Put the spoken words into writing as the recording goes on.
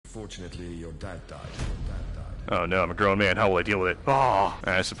Fortunately, your dad died. Oh no, I'm a grown man. How will I deal with it? Oh,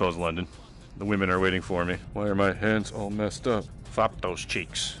 I suppose London. The women are waiting for me. Why are my hands all messed up? Fop those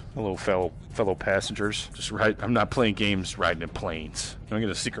cheeks. Hello, fellow passengers. Just right. I'm not playing games riding in planes. Can I get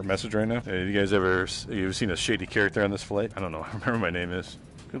a secret message right now? Hey, you guys ever seen a shady character on this flight? I don't know. I remember my name is.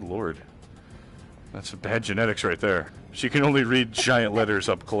 Good lord. That's bad genetics right there. She can only read giant letters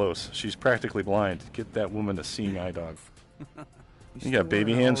up close. She's practically blind. Get that woman a seeing eye dog. You got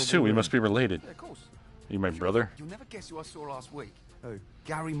baby hands too. We must be related. Yeah, of course. Are you my brother? You'll never guess who I saw last week. Who?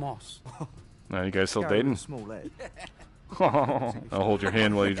 Gary Moss. Now you guys still dating? Small head. I'll hold your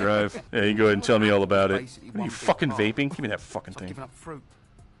hand while you drive. Yeah, you go ahead and tell me all about it. Are you fucking vaping? Give me that fucking thing. Giving up fruit.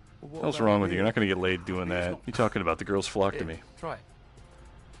 What's wrong with you? You're not going to get laid doing that. You talking about the girls flock to me. Try it.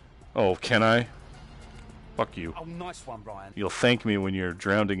 Oh, can I? Fuck you. Oh, nice one, Brian. You'll thank me when you're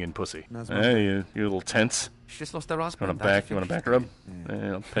drowning in pussy. Hey, you little tense. She just lost her husband. You want a back rub?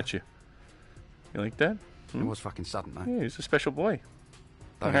 Yeah, I'll pet you. You like that? It was fucking sudden, though. Yeah, he's a special boy.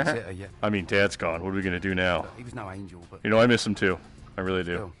 Don't hit her yet. I mean, Dad's gone. What are we going to do now? He was no angel, but... You know, I miss him too. I really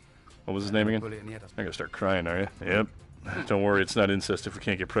do. Still. What was his name again? Bullet in the head. You're going to start crying, are you? Yep. Don't worry, it's not incest if we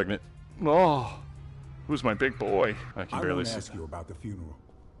can't get pregnant. Oh, who's my big boy? I can barely see. I ask you about the funeral.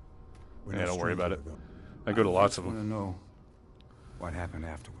 Yeah, don't worry about it. I go to lots of I want them. to know what happened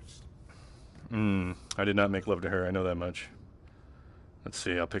afterwards. I did not make love to her. I know that much. Let's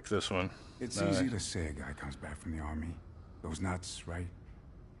see. I'll pick this one. It's easy to say a guy comes back from the army. Goes nuts, right?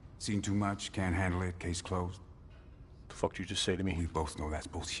 Seen too much, can't handle it, case closed. The fuck did you just say to me? We both know that's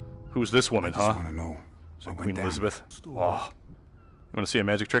bullshit. Who's this woman, I just huh? want to know. Is it Queen Elizabeth? Oh. You want to see a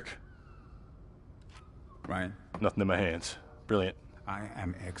magic trick? Ryan, Nothing in my hands. Brilliant. I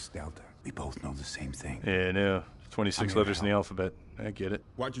am ex-Delta. We both know the same thing. Yeah, no. 26 letters in the alphabet. I get it.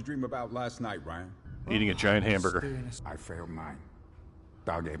 What'd you dream about last night, Ryan? Eating a giant hamburger. I failed mine.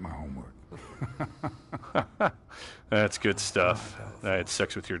 Dog ate my homework. That's good stuff. I had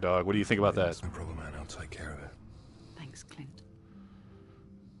sex with your dog. What do you think about that? No problem, man. I'll take care of it. Thanks, Clint.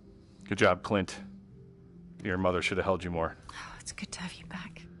 Good job, Clint. Your mother should have held you more. Oh, it's good to have you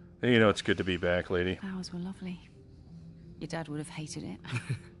back. You know it's good to be back, lady. Flowers were lovely. Your dad would have hated it.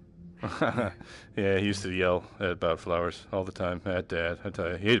 Yeah, he used to yell about flowers all the time at Dad. I tell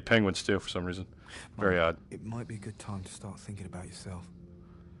you, he hated penguins too for some reason. Very odd. It might be a good time to start thinking about yourself.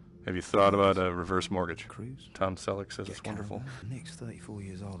 Have you thought about a reverse mortgage? Cruise? Tom Selleck says it's wonderful. Caravan. Nick's 34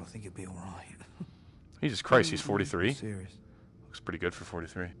 years old. I think it'll be all right. Jesus Christ, he's 43. Serious. Looks pretty good for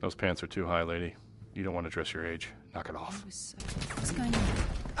 43. Those pants are too high, lady. You don't want to dress your age. Knock it off. What's going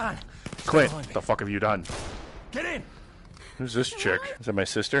on? Clint, the fuck have you done? Get in! Who's this chick? Is that my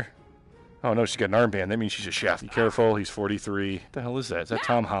sister? Oh no, she's got an armband. That means she's a chef. Be careful, he's 43. What the hell is that? Is that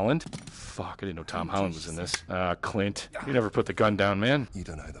Tom Holland? Fuck, I didn't know Tom Holland was in this. Clint. You never put the gun down, man. You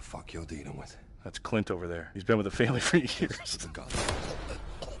don't know who the fuck you're dealing with. That's Clint over there. He's been with the family for years.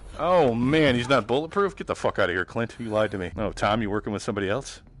 Oh man, he's not bulletproof? Get the fuck out of here, Clint. You lied to me. Oh, Tom, you working with somebody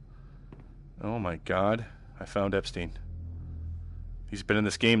else? Oh my god. I found Epstein. He's been in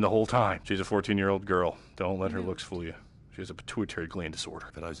this game the whole time. She's a 14-year-old girl. Don't let her looks fool you. She has a pituitary gland disorder.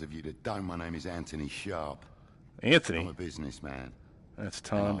 For those of you that don't, my name is Anthony Sharp. Anthony? I'm a businessman. That's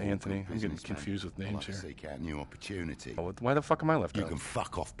Tom, Anthony. I'm getting confused with names here. Seek out new opportunity. Oh, why the fuck am I left You out? can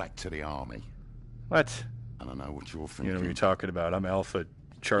fuck off back to the army. What? I don't know what you're thinking. You know what you're talking about. I'm Alpha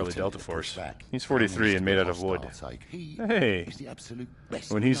Charlie I'll tell you Delta to Force. push back. He's 43 and made out of wood. Hey. He's the absolute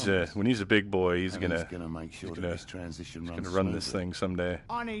best. When he's a big boy, he's gonna make sure that this transition runs run this smoothly. thing someday.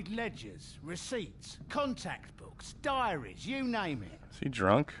 I need ledgers, receipts, contact books, diaries, you name it. Is he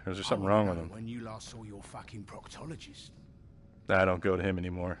drunk? Or is there something I wrong wanna with know him? When you last saw your fucking proctologist. I don't go to him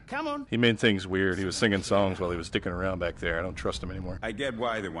anymore. Come on. He made things weird. He was singing songs while he was dicking around back there. I don't trust him anymore. I get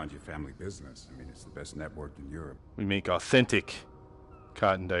why they want your family business. I mean, it's the best network in Europe. We make authentic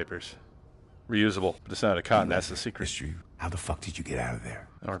cotton diapers. Reusable. But it's not a cotton, that's the secret. History. How the fuck did you get out of there?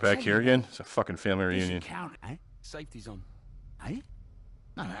 Now we're back here again? It's a fucking family This reunion. account, eh? Safety's on. Eh?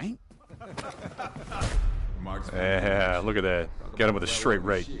 No, it ain't. Yeah, look at that. Got him with a straight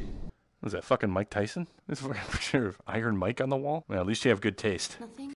right. Was that fucking Mike Tyson? There's a picture of Iron Mike on the wall? Well, at least you have good taste. Nothing.